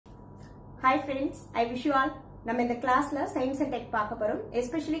Hi friends, I wish you all. நம்ம இந்த கிளாஸ்ல சயின்ஸ் அண்ட் டெக் பார்க்க போறோம்.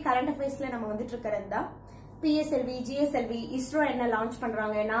 எஸ்பெஷலி கரண்ட் அஃபேர்ஸ்ல நம்ம வந்துட்டு இருக்கிறது தான் PSLV, GSLV, இஸ்ரோ என்ன லான்ச்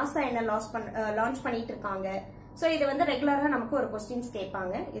பண்றாங்க, நாசா என்ன லான்ச் பண்ணிட்டு இருக்காங்க. சோ இது வந்து ரெகுலரா நமக்கு ஒரு क्वेश्चंस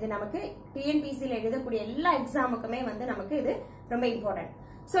கேட்பாங்க. இது நமக்கு TNPSC ல எழுதக்கூடிய எல்லா எக்ஸாமுக்குமே வந்து நமக்கு இது ரொம்ப இம்பார்ட்டன்ட்.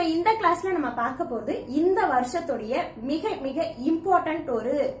 சோ இந்த கிளாஸ்ல நம்ம பார்க்க போறது இந்த வருஷத்துடைய மிக மிக இம்பார்ட்டன்ட்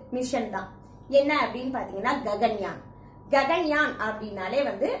ஒரு மிஷன் தான். என்ன அப்படின்னு பாத்தீங்கன்னா ககன்யான். ககன்யான் அப்படினாலே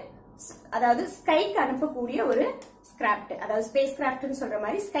வந்து அதாவது ஸ்கைக்கு அனுப்பக்கூடிய ஒரு ஸ்கிராப்ட், அதாவது ஸ்பேஸ் கிராஃப்ட்னு சொல்ற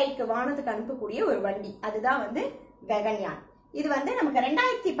மாதிரி ஸ்கைக்கு வானத்துக்கு அனுப்பக்கூடிய ஒரு வண்டி, அதுதான் வந்து ககன்யான். இது வந்து நமக்கு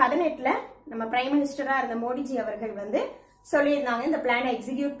 2018ல நம்ம பிரைம் மினிஸ்டரா இருந்த மோடிஜி அவர்கள் வந்து சொல்லியிருந்தாங்க இந்த பிளானை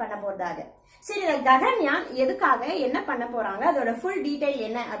எக்ஸிக்யூட் பண்ண போறதாக. சரி, இந்த ககன்யான் எதுக்காக என்ன பண்ண போறாங்க, அதோட ஃபுல் டீடைல்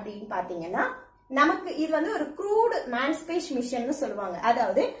என்ன அப்படின்னு பாத்தீங்கன்னா, நமக்கு இது வந்து ஒரு க்ரூட் மேன் ஸ்பேஸ் மிஷன் சொல்லுவாங்க.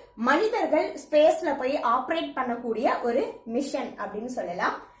 அதாவது மனிதர்கள் ஸ்பேஸ்ல போய் ஆபரேட் பண்ணக்கூடிய ஒரு மிஷன் அப்படின்னு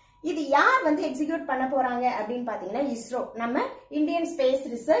சொல்லலாம். இது யார் வந்து எக்ஸிக்யூட் பண்ண போறாங்க அப்படின்னு பாத்தீங்கன்னா இஸ்ரோ, நம்ம இந்தியன் ஸ்பேஸ்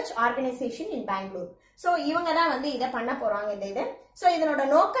ரிசர்ச் ஆர்கனைசேஷன் இன் பெங்களூர். சோ இவங்க தான் வந்து இதை பண்ண போறாங்க இந்த இது. சோ இதனோட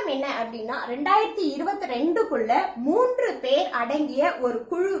நோக்கம் என்ன அப்படின்னா 2022க்குள்ள 3 பேர் அடங்கிய ஒரு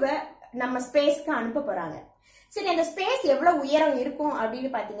குழுவை நம்ம ஸ்பேஸ்க்கு அனுப்ப போறாங்க. சரி, அந்த ஸ்பேஸ் எவ்வளவு உயரம் இருக்கும்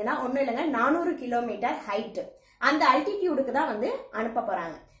அப்படின்னு பாத்தீங்கன்னா ஒண்ணும் இல்லைங்க, 400 கிலோமீட்டர் ஹைட். அந்த அல்டிடியூடுக்கு தான் வந்து அனுப்ப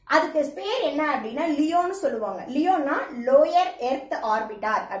போறாங்க. அதுக்கு பேர் என்ன அப்படின்னா லியோன்னு சொல்லுவாங்க. லியோனா லோயர் எர்த்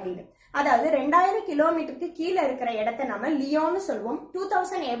ஆர்பிட்டார் அப்படின்னு. அதாவது 2000 கிலோமீட்டருக்கு கீழே இருக்கிற இடத்த நம்ம லியோன்னு சொல்லுவோம்.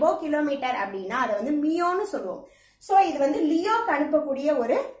 2000 எபோவ் கிலோமீட்டர் அப்படின்னா அதை வந்து மியோன்னு சொல்லுவோம். சோ இது வந்து லியோக்கு அனுப்பக்கூடிய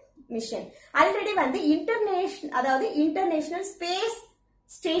ஒரு மிஷன். ஆல்ரெடி வந்து இன்டர்நேஷனல் ஸ்பேஸ்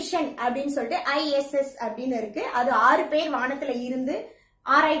ஸ்டேஷன் அப்படின்னு சொல்லிட்டு ISS அப்படின்னு இருக்கு. அது 6 பேர் வானத்துல இருந்து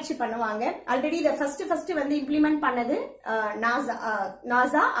ஆராய்ச்சி பண்ணுவாங்க. ஆல்ரெடி இதை ஃபர்ஸ்ட் வந்து இம்ப்ளிமெண்ட் பண்ணது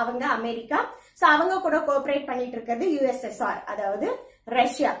நாசா, அவங்க அமெரிக்கா. சோ அவங்க கூட கோஆபரேட் பண்ணிட்டு இருக்கிறது USSR, அதாவது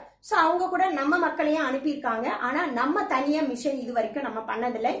ரஷ்யா. சோ அவங்க கூட நம்ம மக்களையும் அனுப்பியிருக்காங்க. ஆனா நம்ம தனியா மிஷன் இது வரைக்கும் நம்ம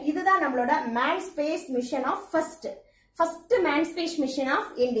பண்ணதில்லை. இதுதான் நம்மளோட man space mission of first man space mission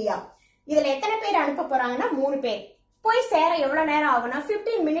of India. இதுல எத்தனை பேர் அனுப்ப போறாங்கன்னா 3 பேர். போய் சேர எவ்வளவு நேரம் ஆகும்னா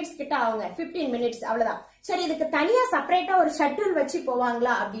 15 மினிட்ஸ் கிட்ட ஆகுங்க. 15 மினிட்ஸ் அவ்வளவுதான். சரி, இதுக்கு தனியா செப்பரேட்டா ஒரு ஷட்டில் வச்சு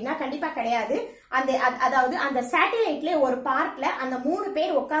போவாங்களா அப்படின்னா கண்டிப்பா கிடையாது. அதாவது அந்த சேட்டலைட்ல ஒரு பார்ட்ல அந்த 3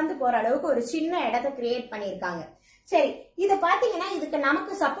 பேர் உட்கார்ந்து போற அளவுக்கு ஒரு சின்ன இடத்தை கிரியேட் பண்ணிருக்காங்க. சரி, இத பாத்தீங்கன்னா இதுக்கு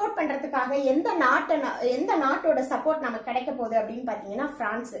நமக்கு சப்போர்ட் பண்றதுக்காக எந்த நாட்டோட சப்போர்ட் நமக்கு கிடைக்க போகுது அப்படின்னு பாத்தீங்கன்னா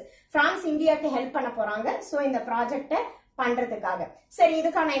பிரான்ஸ் இந்தியாவுக்கு ஹெல்ப் பண்ண போறாங்க. சோ இந்த ப்ராஜெக்ட பண்றதுக்காக. சரி,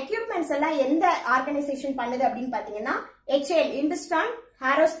 இதுக்கான எக்யூப்மெண்ட்ஸ் எல்லாம் எந்த ஆர்கனைசேஷன் பண்ணுது அப்படின்னு பாத்தீங்கன்னா HAL, இந்துஸ்தான்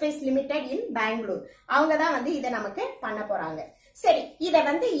ஏரோஸ்பேஸ் லிமிடெட் இன் பெங்களூர். அவங்க தான் வந்து இதை நமக்கு பண்ண போறாங்க. சரி, இத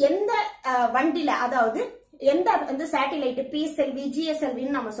வந்து எந்த வண்டியில, அதாவது எந்த வந்து சேட்டலைட் PSLV,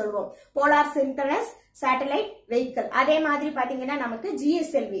 GSLVன்னு நம்ம சொல்லுவோம், போலார் சின்க்ரனஸ் சேட்டலைட் வெஹிக்கிள். அதே மாதிரி பாத்தீங்கன்னா நமக்கு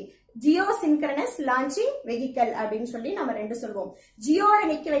GSLV, Jio synchronous launching vehicle அப்படின்னு சொல்லி நம்ம 2 சொல்லுவோம். ஜியோல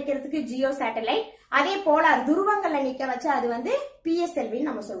நிக்க வைக்கிறதுக்கு ஜியோ சேட்டலைட், அதே போலார் துருவங்கள்ல நிக்க வச்சு அது வந்து PSLVன்னு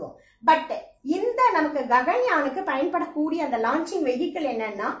நம்ம சொல்லுவோம். பட் இந்த நமக்கு ககன்யானுக்கு பயன்படக்கூடிய அந்த லான்ச்சிங் வெஹிக்கிள்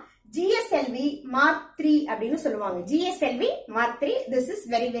என்னன்னா GSLV Mark 3 அப்படின்னு சொல்லுவாங்க. GSLV Mark 3, this is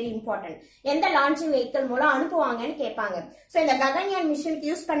very very important. எந்த லான்ச்சிங் வெஹிக்கிள் மூலம் அனுப்புவாங்கன்னு கேட்பாங்க. சோ இந்த ககன்யான் மிஷனுக்கு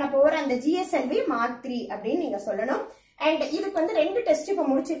யூஸ் பண்ண போற அந்த GSLV Mark 3 அப்படின்னு நீங்க சொல்லணும். அண்ட் இதுக்கு வந்து 2 டெஸ்ட் இப்ப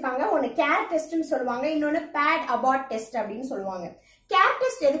முடிச்சிருக்காங்க. ஒன்னு கேர் டெஸ்ட்னு சொல்லுவாங்க, இன்னொன்னு பேட் அபார்ட் டெஸ்ட் அப்படின்னு சொல்லுவாங்க. கேர்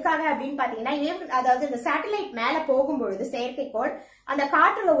டெஸ்ட் எதுக்காக அப்படின்னு பாத்தீங்கன்னா, அதாவது இந்த சேட்டலைட் மேல போகும்பொழுது செயற்கைக்கோள் அந்த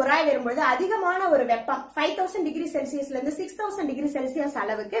காற்றுல உராய் வரும்பொழுது அதிகமான ஒரு வெப்பம் 5000 டிகிரி செல்சியஸ்ல இருந்து 6000 டிகிரி செல்சியஸ்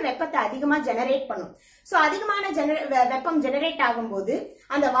அளவுக்கு வெப்பத்தை அதிகமா ஜெனரேட் பண்ணும். சோ அதிகமான வெப்பம் ஜெனரேட் ஆகும்போது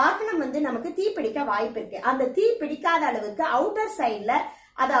அந்த வாகனம் வந்து நமக்கு தீப்பிடிக்க வாய்ப்பு இருக்கு. அந்த தீ பிடிக்காத அளவுக்கு அவுட்டர் சைட்ல,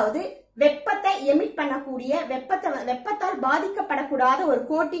 அதாவது வெப்பத்தை எமிட் பண்ணக்கூடிய வெப்பத்தால் பாதிக்கப்படக்கூடாத ஒரு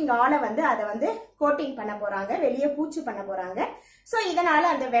கோட்டிங் ஆல வந்து அதை வந்து கோட்டிங் பண்ண போறாங்க, வெளியே பூச்சு பண்ண போறாங்க. சோ இதனால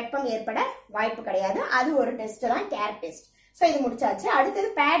அந்த வெப்பம் ஏற்பட வாய்ப்பு கிடையாது. அது ஒரு டெஸ்ட் தான் கேர் டெஸ்ட். சோ இது முடிச்சாச்சு. அடுத்தது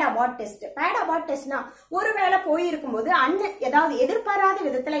bad abort test. Bad abort டெஸ்ட்னா ஒருவேளை போயிருக்கும் போது ஏதாவது எதிர்பாராத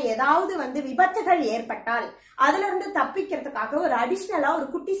விதத்துல ஏதாவது வந்து விபத்துகள் ஏற்பட்டால் அதுல இருந்து தப்பிக்கிறதுக்காக ஒரு அடிஷனலா ஒரு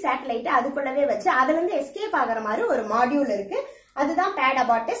குட்டி சேட்டலைட் அதுக்குள்ளவே வச்சு அதுல இருந்து எஸ்கேப் ஆகிற மாதிரி ஒரு மாடியூல் இருக்கு. அதுதான் பேட்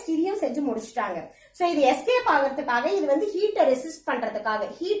அபார்ட் டெஸ்ட். இதையும் செஞ்சு முடிச்சிட்டாங்க. சோ இது எஸ்கேப் ஆகிறதுக்காக, இது வந்து ஹீட்டை ரெசிஸ்ட் பண்றதுக்காக,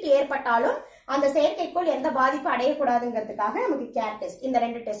 ஹீட் ஏற்பட்டாலும் அந்த செயற்கைக்கோள் எந்த பாதிப்பு அடையக்கூடாதுங்கிறதுக்காக நமக்கு கேர் டெஸ்ட். இந்த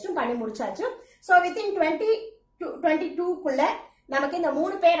 2 டெஸ்டும் பண்ணி முடிச்சாச்சு. சோ வித்தின் 2022க்குள்ள நமக்கு இந்த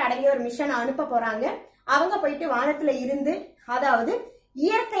 3 பேர் அடங்கிய ஒரு மிஷன் அனுப்ப போறாங்க. அவங்க போயிட்டு வானத்துல இருந்து, அதாவது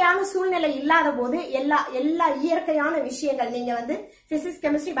இயற்கையான சூழ்நிலை இல்லாத போது எல்லா இயற்கையான விஷயங்கள், நீங்க வந்து பிசிக்ஸ்,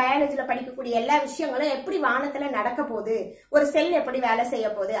 கெமிஸ்ட்ரி, பயாலஜில படிக்கக்கூடிய எல்லா விஷயங்களும் எப்படி வானத்துல நடக்க போகுது, ஒரு செல் எப்படி வேலை செய்ய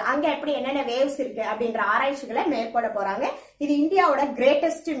போகுது, அங்க எப்படி என்னென்ன வேவ்ஸ் இருக்கு அப்படின்ற ஆராய்ச்சிகளை மேற்கொள்ள போறாங்க. இது இந்தியாவோட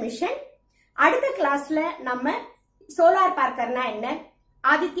கிரேட்டஸ்ட் மிஷன். அடுத்த கிளாஸ்ல நம்ம சோலார் பார்க்கர்னா என்ன,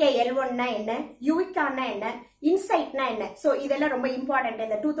 ஆதித்யா L1னா என்ன, யுவிகான்னா என்ன, இன்சைட்னா என்ன, சோ இதெல்லாம் ரொம்ப இம்பார்ட்டன்ட்.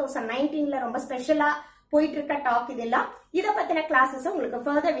 இந்த 2019ல ரொம்ப ஸ்பெஷலா போயிட்டு இருக்க டாக் இதெல்லாம். இத பத்தின கிளாஸஸ் உங்களுக்கு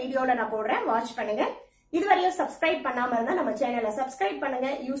ஃபர்தர் வீடியோல நான் போடுறேன், வாட்ச் பண்ணுங்க. இதுவரையும் சப்ஸ்கிரைப் பண்ணாம இருந்தா நம்ம சேனலை சப்ஸ்கிரைப் பண்ணுங்க,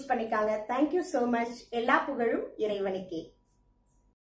 யூஸ் பண்ணிக்காங்க. Thank you so much. எல்லா புகழும் இறைவனுக்கே.